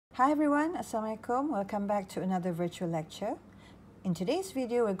Hi everyone, Assalamualaikum. Welcome back to another virtual lecture. In today's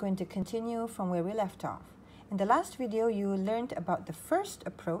video, we're going to continue from where we left off. In the last video, you learned about the first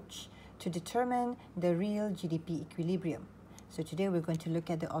approach to determine the real GDP equilibrium. So today we're going to look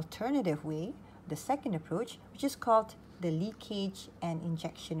at the alternative way, the second approach, which is called the leakage and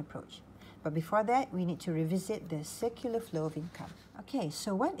injection approach. But before that, we need to revisit the circular flow of income. Okay,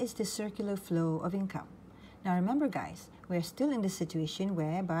 so what is the circular flow of income? Now remember guys, we're still in the situation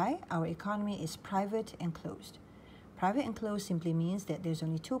whereby our economy is private and closed. Private and closed simply means that there's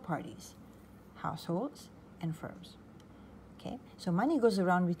only two parties, households and firms. Okay, so money goes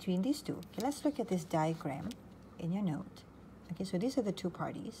around between these two. Okay, let's look at this diagram in your note. Okay, so these are the two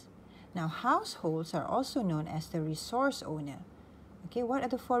parties. Now households are also known as the resource owner. Okay, what are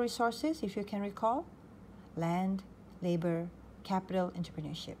the four resources if you can recall? Land, labor, capital,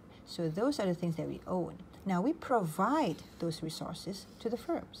 entrepreneurship. So those are the things that we own. Now we provide those resources to the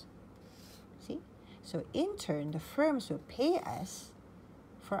firms. See? So in turn, the firms will pay us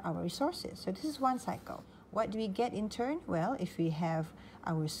for our resources. So this is one cycle. What do we get in turn? Well, if we have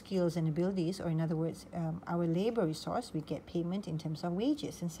our skills and abilities, or in other words, our labor resource, we get payment in terms of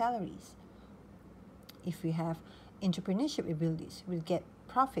wages and salaries. If we have entrepreneurship abilities, we'll get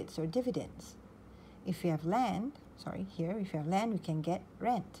profits or dividends. If we have land, if you have land, we can get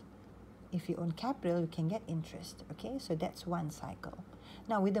rent. If you own capital, you can get interest. Okay, so that's one cycle.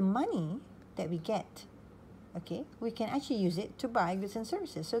 Now with the money that we get, okay, we can actually use it to buy goods and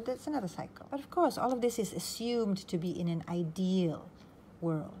services. So that's another cycle. But of course, all of this is assumed to be in an ideal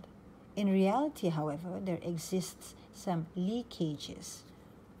world. In reality, however, there exists some leakages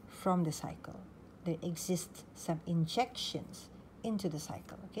from the cycle. There exists some injections into the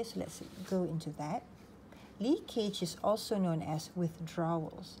cycle. Okay, so let's go into that. Leakage is also known as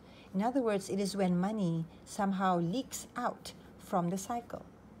withdrawals. In other words, it is when money somehow leaks out from the cycle.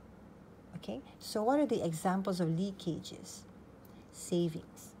 Okay, so what are the examples of leakages?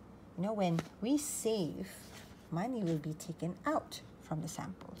 Savings. You know, when we save, money will be taken out from the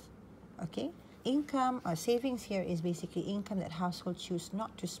samples. Okay, income or savings here is basically income that households choose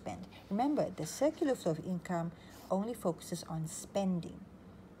not to spend. Remember, the circular flow of income only focuses on spending.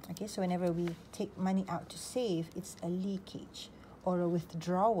 Okay, so whenever we take money out to save, it's a leakage or a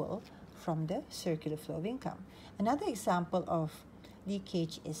withdrawal from the circular flow of income. Another example of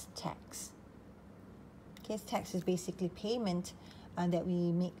leakage is tax. Okay, tax is basically payment that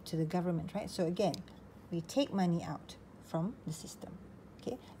we make to the government, right? So again, we take money out from the system.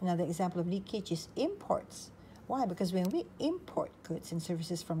 Okay, another example of leakage is imports. Why? Because when we import goods and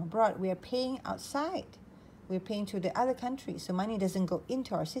services from abroad, we are paying outside. We're paying to the other country, so money doesn't go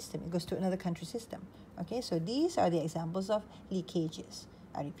into our system, it goes to another country's system. Okay, so these are the examples of leakages.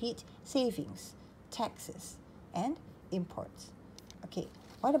 I repeat, savings, taxes, and imports. Okay,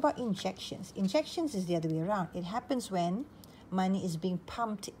 what about injections? Injections is the other way around. It happens when money is being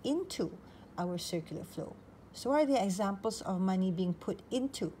pumped into our circular flow. So what are the examples of money being put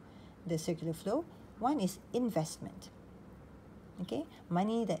into the circular flow? One is investment. Okay,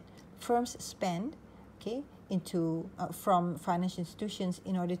 money that firms spend, okay, into from financial institutions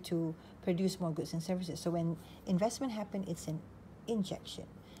in order to produce more goods and services. So when investment happens, it's an injection.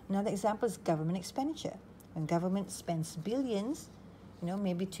 Another example is government expenditure. When government spends billions, you know,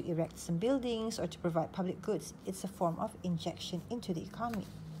 maybe to erect some buildings or to provide public goods, it's a form of injection into the economy.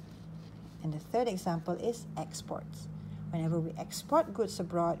 And the third example is exports. Whenever we export goods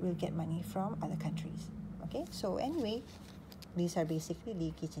abroad, we'll get money from other countries. Okay, so anyway, these are basically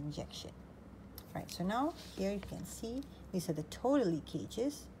leakage and injection. Right, so now here you can see these are the total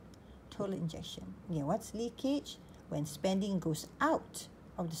leakages, total injection. Again, what's leakage? When spending goes out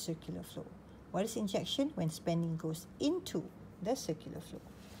of the circular flow. What is injection? When spending goes into the circular flow.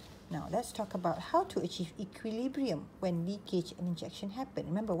 Now let's talk about how to achieve equilibrium when leakage and injection happen.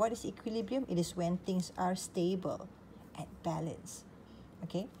 Remember, what is equilibrium? It is when things are stable, at balance.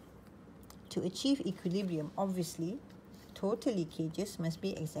 Okay, to achieve equilibrium, obviously, total leakages must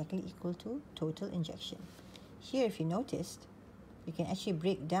be exactly equal to total injection. Here, if you noticed, you can actually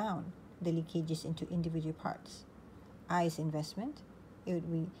break down the leakages into individual parts. I is investment. It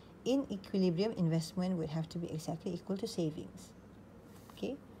would be in equilibrium, investment would have to be exactly equal to savings.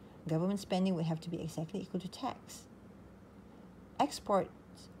 Okay, government spending would have to be exactly equal to tax. Exports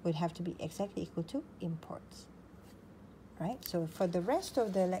would have to be exactly equal to imports. Right, so for the rest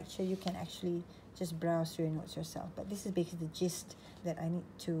of the lecture, you can actually just browse through your notes yourself. But this is basically the gist that I need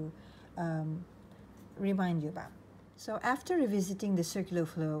to remind you about. So after revisiting the circular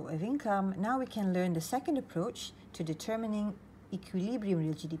flow of income, now we can learn the second approach to determining equilibrium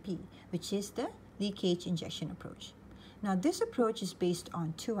real GDP, which is the leakage injection approach. Now, this approach is based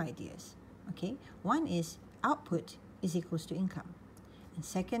on two ideas. Okay, one is output is equals to income. And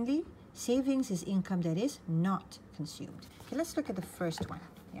secondly, savings is income that is not consumed. Okay, let's look at the first one.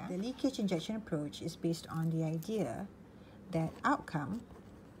 Yeah? The leakage injection approach is based on the idea that outcome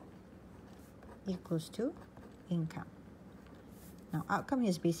equals to income. Now, outcome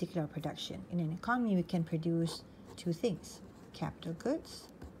is basically our production. In an economy, we can produce two things: capital goods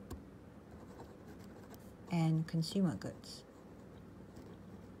and consumer goods.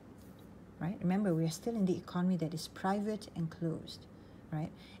 Right? Remember, we are still in the economy that is private and closed.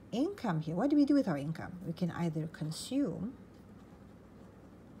 Right? Income here, what do we do with our income? We can either consume,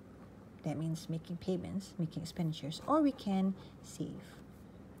 that means making payments, making expenditures, or we can save.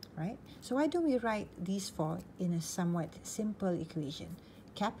 Right? So why don't we write these four in a somewhat simple equation?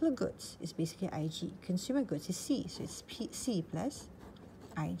 Capital goods is basically IG. Consumer goods is C. So it's C plus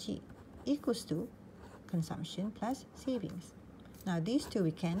IG equals to consumption plus savings. Now these two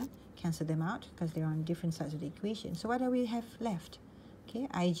we can cancel them out because they're on different sides of the equation. So what do we have left? Okay,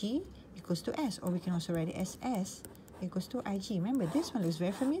 IG equals to S, or we can also write it as S equals to IG. Remember, this one looks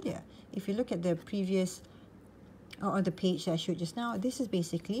very familiar. If you look at the previous or the page that I showed just now, this is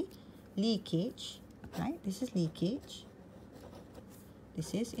basically leakage, right? This is leakage.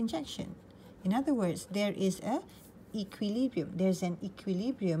 This is injection. In other words, there is a equilibrium. There's an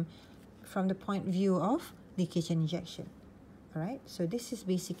equilibrium from the point of view of leakage and injection. All right, so this is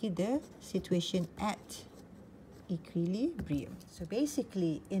basically the situation at equilibrium. So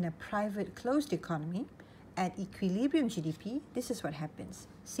basically, in a private closed economy, at equilibrium GDP, this is what happens.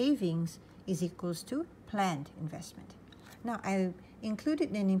 Savings is equals to planned investment. Now, I included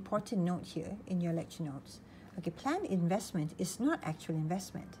an important note here in your lecture notes. Okay, planned investment is not actual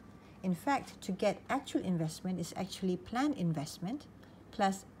investment. In fact, to get actual investment is actually planned investment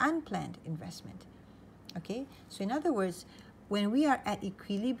plus unplanned investment. Okay, so in other words, when we are at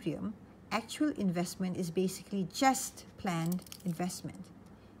equilibrium, actual investment is basically just planned investment.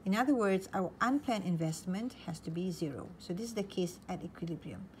 In other words, our unplanned investment has to be zero. So this is the case at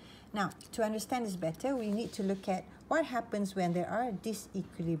equilibrium. Now, to understand this better, we need to look at what happens when there are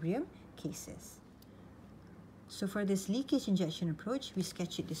disequilibrium cases. So for this leakage injection approach, we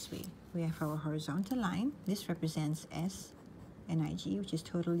sketch it this way. We have our horizontal line. This represents S and IG, which is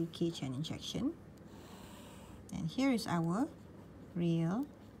total leakage and injection. And here is our real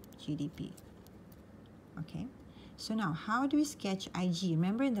GDP. Okay. So now, how do we sketch IG?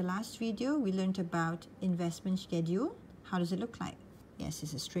 Remember in the last video, we learned about investment schedule. How does it look like? Yes,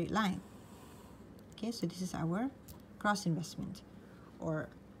 it's a straight line. Okay, so this is our gross investment or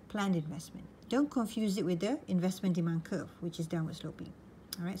planned investment. Don't confuse it with the investment demand curve, which is downward sloping.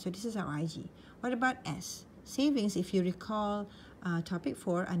 All right, so this is our IG. What about S? Savings, if you recall topic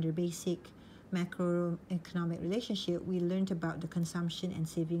 4 under basic macroeconomic relationship, we learned about the consumption and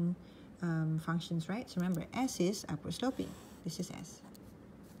saving functions, right? So remember, S is upward sloping. This is S.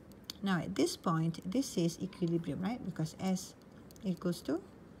 Now at this point, this is equilibrium, right? Because S equals to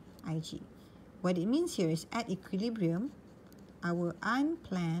IG. What it means here is at equilibrium, our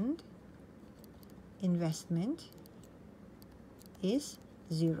unplanned investment is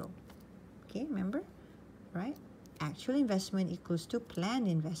zero. Okay, remember, right? Actual investment equals to planned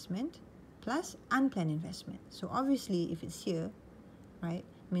investment plus unplanned investment. So obviously, if it's here, right,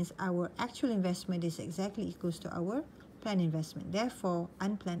 means our actual investment is exactly equals to our planned investment. Therefore,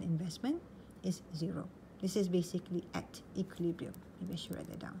 unplanned investment is zero. This is basically at equilibrium. Maybe I should write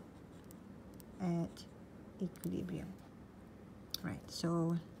that down. At equilibrium. Right,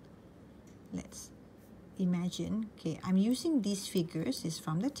 so let's imagine, okay, I'm using these figures, is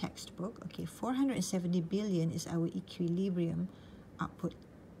from the textbook. Okay, 470 billion is our equilibrium output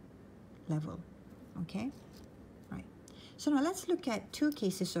level. Okay, right. So now let's look at two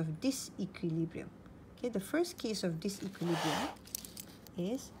cases of disequilibrium. Okay, the first case of disequilibrium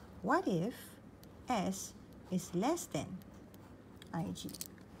is what if S is less than IG?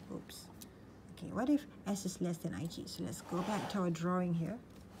 Oops. Okay, what if S is less than IG? So let's go back to our drawing here.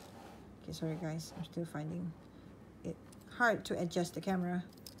 Okay, sorry guys, I'm still finding it hard to adjust the camera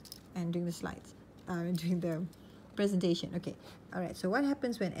and doing the slides, doing the presentation. Okay, all right, so what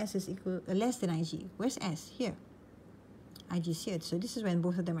happens when S is equal less than IG? Where's S? Here. IG is here, so this is when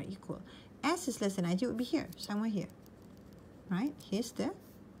both of them are equal. S is less than IG would be here, somewhere here, right? Here's the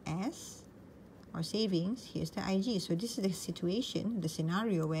S, or savings, here's the IG. So this is the situation, the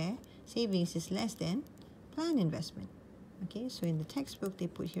scenario where savings is less than planned investment. Okay, so in the textbook, they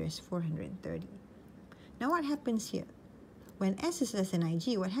put here as 430. Now what happens here? When S is less than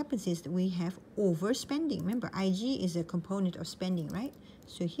IG, what happens is that we have overspending. Remember, IG is a component of spending, right?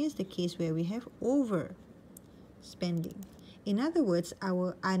 So here's the case where we have over spending. In other words,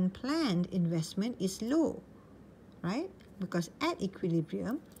 our unplanned investment is low, right? Because at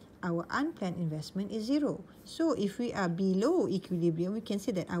equilibrium, our unplanned investment is 0. So if we are below equilibrium, we can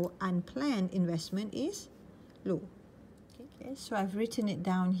say that our unplanned investment is low. Okay, so I've written it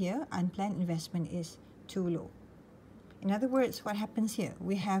down here. Unplanned investment is too low. In other words, what happens here?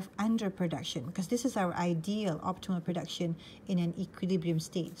 We have underproduction, because this is our ideal optimal production in an equilibrium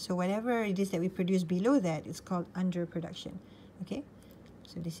state. So whatever it is that we produce below that, it's called underproduction. Okay,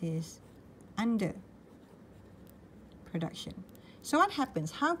 so this is underproduction. So what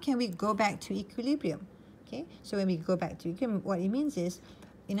happens? How can we go back to equilibrium? Okay, so when we go back to equilibrium, what it means is,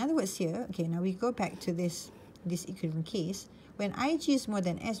 in other words here, okay, now we go back to this equilibrium case. When IG is more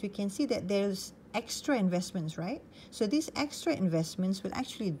than S, we can see that there's extra investments, right? So these extra investments will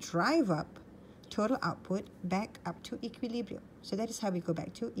actually drive up total output back up to equilibrium. So that is how we go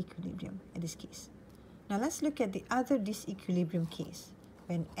back to equilibrium in this case. Now let's look at the other disequilibrium case,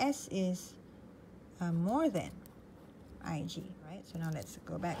 when S is more than IG, right? So now let's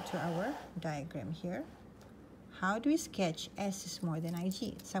go back to our diagram here. How do we sketch S is more than IG?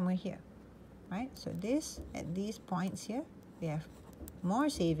 It's somewhere here, right? So this, at these points here, we have more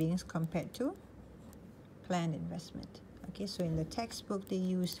savings compared to planned investment. Okay, so in the textbook, they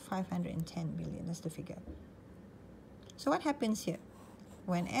used 510 billion. That's the figure. So what happens here?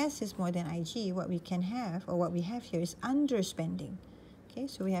 When S is more than IG, what we can have, or what we have here, is underspending. Okay,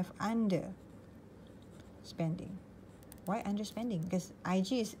 so we have underspending. Why underspending? Because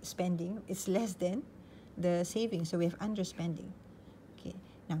IG is spending, it's less than the savings, so we have underspending. Okay,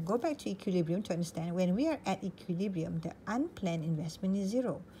 now go back to equilibrium to understand. When we are at equilibrium, the unplanned investment is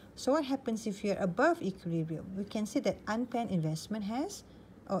 0. So what happens if you're above equilibrium? We can say that unplanned investment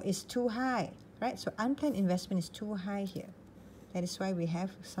is too high, right? So unplanned investment is too high here. That is why we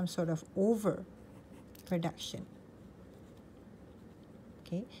have some sort of overproduction.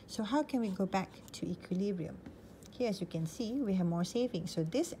 Okay, so how can we go back to equilibrium? Here, as you can see, we have more savings. So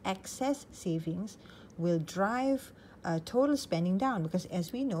this excess savings will drive total spending down, because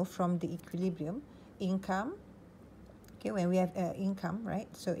as we know from the equilibrium, income, okay, when we have income, right?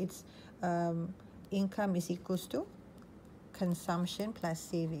 So it's income is equals to consumption plus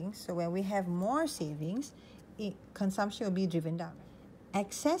savings. So when we have more savings, consumption will be driven down.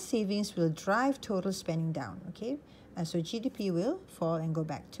 Excess savings will drive total spending down, okay? And so GDP will fall and go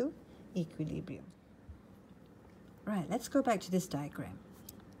back to equilibrium. Right, let's go back to this diagram.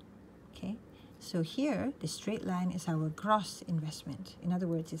 Okay, so here, the straight line is our gross investment. In other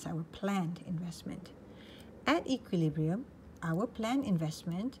words, it's our planned investment. At equilibrium, our planned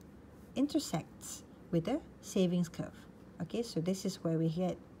investment intersects with the savings curve. Okay, so this is where we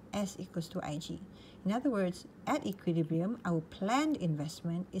get S equals to IG. In other words, at equilibrium, our planned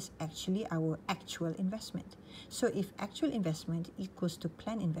investment is actually our actual investment. So if actual investment equals to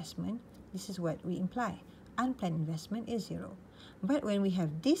planned investment, this is what we imply. Unplanned investment is 0. But when we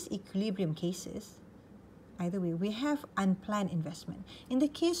have disequilibrium cases, either way, we have unplanned investment. In the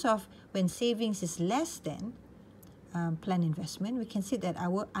case of when savings is less than planned investment, we can see that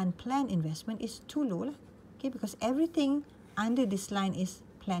our unplanned investment is too low, okay, because everything under this line is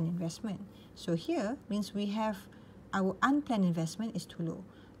planned investment. So here means we have our unplanned investment is too low.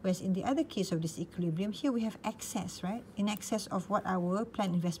 Whereas in the other case of this equilibrium, here we have excess, right? In excess of what our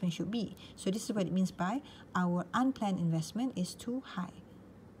planned investment should be. So this is what it means by our unplanned investment is too high.